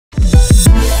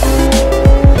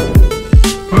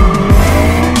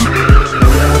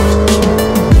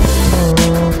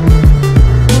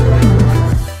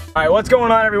going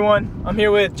on, everyone? I'm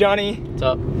here with Johnny. What's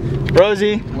up?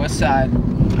 Rosie. West side.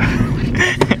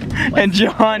 And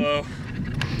John.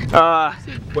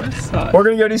 West side. We're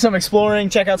gonna go do some exploring,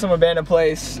 check out some abandoned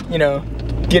place, you know,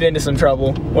 get into some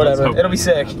trouble, whatever. It'll be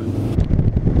sick.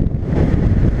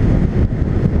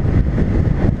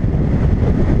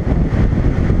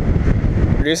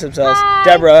 Introduce themselves. Hi.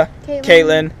 Deborah,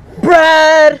 Caitlin,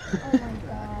 Brad. Oh my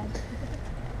god.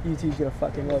 You two's gonna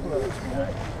fucking love it.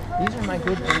 These are my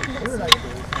good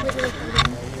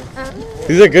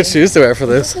These are good shoes to wear for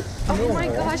this. Oh my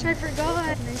gosh, I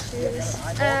forgot. Nice shoes.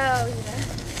 Oh, yeah.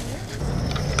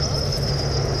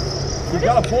 You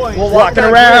got a point. We'll Walking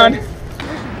around.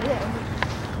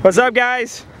 What's up,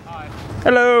 guys? Hi.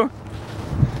 Hello.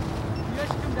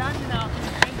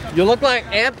 You look like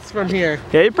ants from here.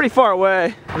 Yeah, you're pretty far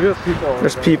away.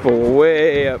 There's people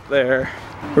way up there.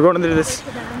 We're going into this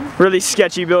really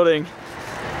sketchy building.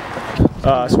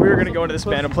 So we were gonna go into this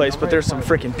abandoned place, but there's some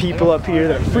freaking people up here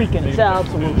that are freaking us out,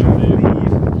 so we're trying to leave.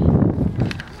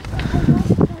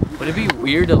 Would it be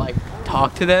weird to like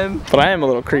talk to them? But I am a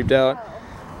little creeped out.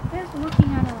 They're looking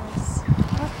at us.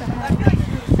 What the heck?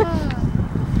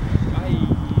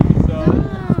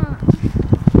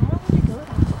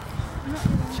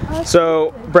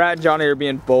 So Brad and Johnny are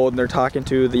being bold and they're talking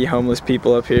to the homeless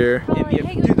people up here. Oh, Dude,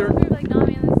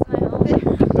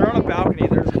 they're on a balcony,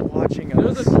 they're just watching us.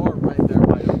 There's a door right there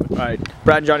wide open. Alright,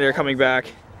 Brad and Johnny are coming back.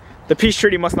 The peace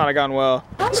treaty must not have gone well.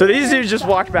 So these dudes just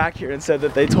walked back here and said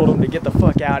that they told them to get the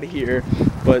fuck out of here,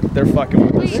 but they're fucking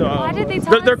with us. Wait, So why did they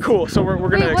tell they're us? cool, so we're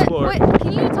gonna explore.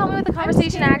 Can you tell me what the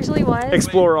conversation actually was?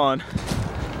 Explore on.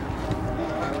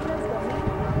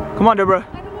 Come on, Deborah.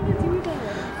 I don't want to do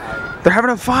that. They're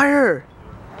having a fire.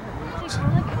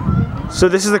 So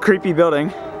this is a creepy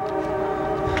building. Are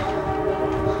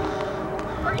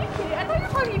you kidding? I thought you were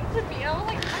talking to me. I was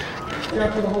like,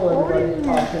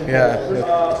 Yeah.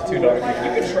 It's too dark. You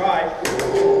could try.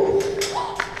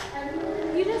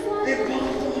 you just lost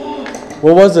it.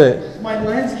 What was it? My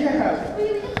lens cap.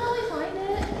 Wait, we can probably find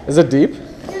it. Is it deep? You're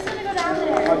just gonna go down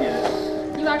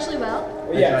there. You actually will?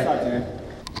 Yeah, it's not deep.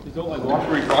 Just don't like walk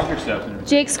where you cross your steps.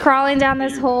 Jake's crawling down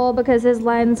this hole because his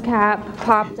lens cap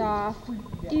popped off.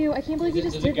 Ew, I can't believe you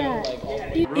just did that.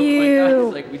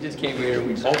 Ew. Like we just came here.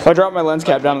 We just... I dropped my lens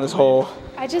cap down in this hole.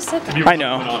 I just said that. I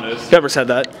know. Deborah said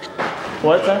that.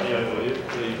 What's that?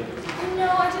 No,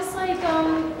 I just like,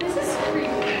 this is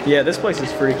creepy. Yeah, this place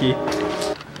is freaky.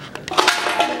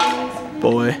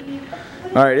 Boy.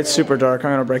 Alright, it's super dark.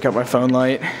 I'm gonna break out my phone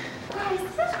light. Guys,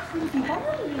 this is creepy. Why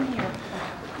are we in here?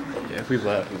 Yeah, if we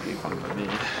left, we'd be fine with me.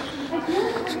 I feel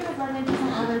like we're gonna run into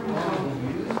some other people.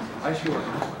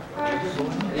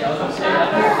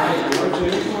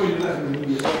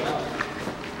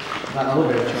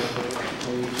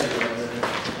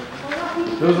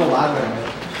 There was a ladder.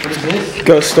 What is this?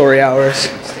 Ghost story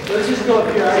hours. Let's just go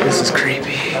up here. This is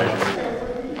creepy. Ew,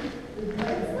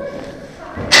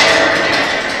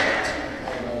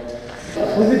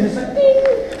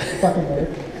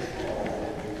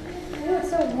 it's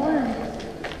so warm.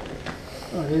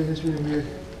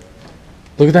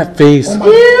 Look at that face. Ew!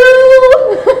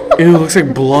 Ew, it looks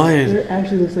like blood. It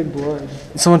actually looks like blood.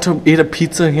 Someone ate a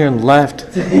pizza here and left.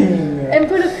 And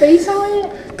put a face on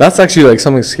it? That's actually like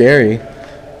something scary.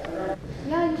 Yeah,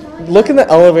 you know. Look in the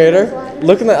elevator.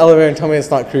 Look in the elevator and tell me it's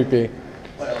not creepy.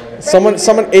 Someone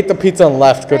ate the pizza and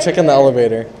left. Go check in the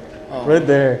elevator. Right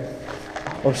there.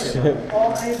 Oh shit.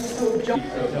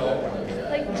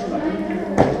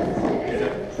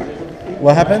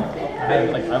 What happened?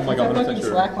 I'm like 100%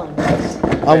 sure.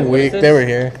 I'm weak. They were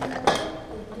here.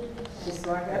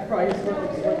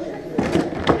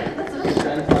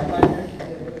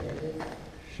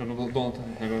 Don't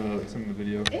it's in the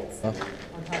video.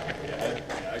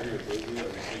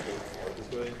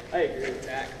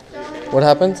 What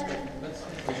happened?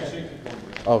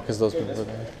 Oh, because those people were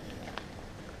there.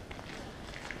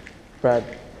 Brad.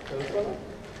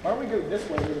 Why don't we go this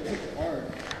way where the people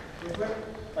aren't?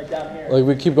 Like down here. Like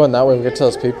we keep going that way, we get to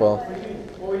those people.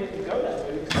 Well, we didn't go that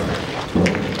way.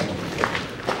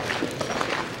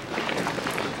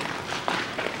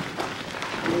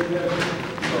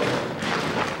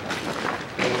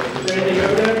 Is there anything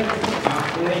over there?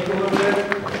 Anything cool over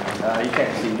there? You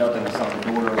can't see nothing. It's on the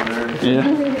door over there. Yeah.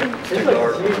 It's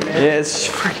dark. Yeah, it's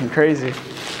freaking crazy.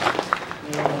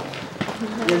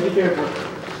 Yeah, be careful.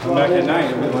 Come back at night.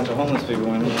 There'll be a bunch of homeless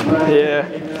people in here. Yeah.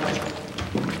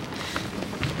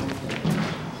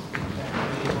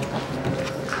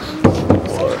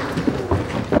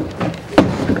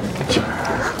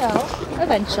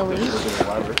 Eventually.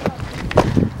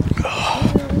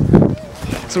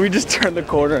 So we just turned the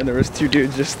corner and there was two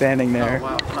dudes just standing there.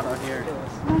 Wow, hot out here.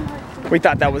 We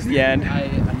thought that was the end.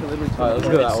 Let's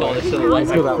go that way.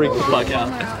 Let's go that way. Fuck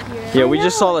out. Yeah, we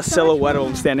just saw the silhouette of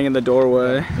him standing in the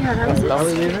doorway. Yeah, that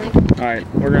was Alright,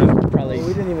 we're gonna probably...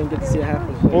 We didn't even get to see a half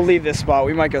of it. We'll leave this spot.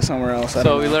 We might go somewhere else. I So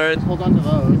don't we know. learned. Hold on to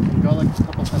those and go like a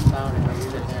couple steps down and then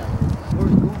leave it down.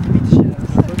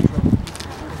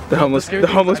 The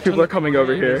homeless people are coming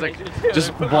over here. It's like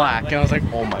just black, and I was like,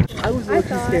 oh my. I was really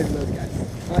scared of those guys.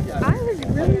 I was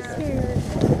really scared.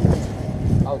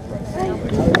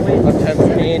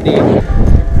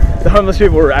 The homeless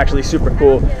people were actually super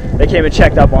cool. They came and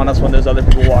checked up on us when those other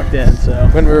people walked in. So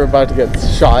When we were about to get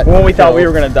shot. when we thought we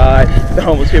were gonna die, the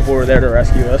homeless people were there to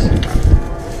rescue us.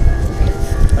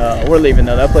 We're leaving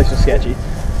though. That place was sketchy.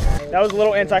 That was a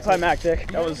little anticlimactic.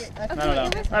 That was, I don't know.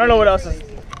 I don't know what else is.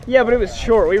 Yeah, but it was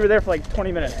short. We were there for like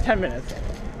 20 minutes, 10 minutes.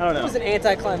 I don't know. It was an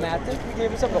anticlimactic. We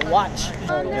gave him something to watch.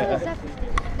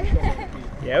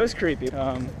 Yeah, it was creepy.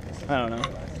 I don't know.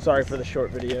 Sorry for the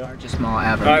short video. Just small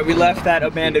avenue. All right, we left that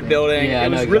abandoned building. Yeah, I it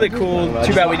was know really exactly cool. what Too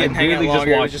you're bad we talking didn't hang out about.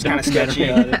 longer. It was just kind of sketchy.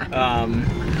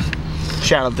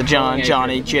 Shout out to John,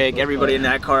 Johnny, Jake, everybody in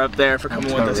that car up there for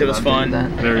coming with us. It was fun.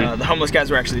 The homeless guys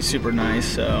were actually super nice,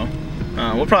 so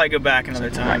we'll probably go back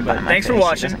another time. But thanks for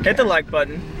watching. Hit the like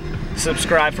button.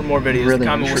 Subscribe for more videos to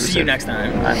come, and we'll see you next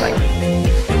time.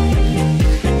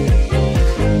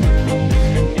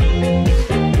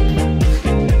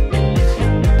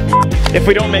 If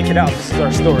we don't make it out, this is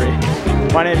our story.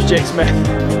 My name is Jake Smith.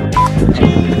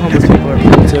 Homeless people are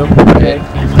cool too. Okay.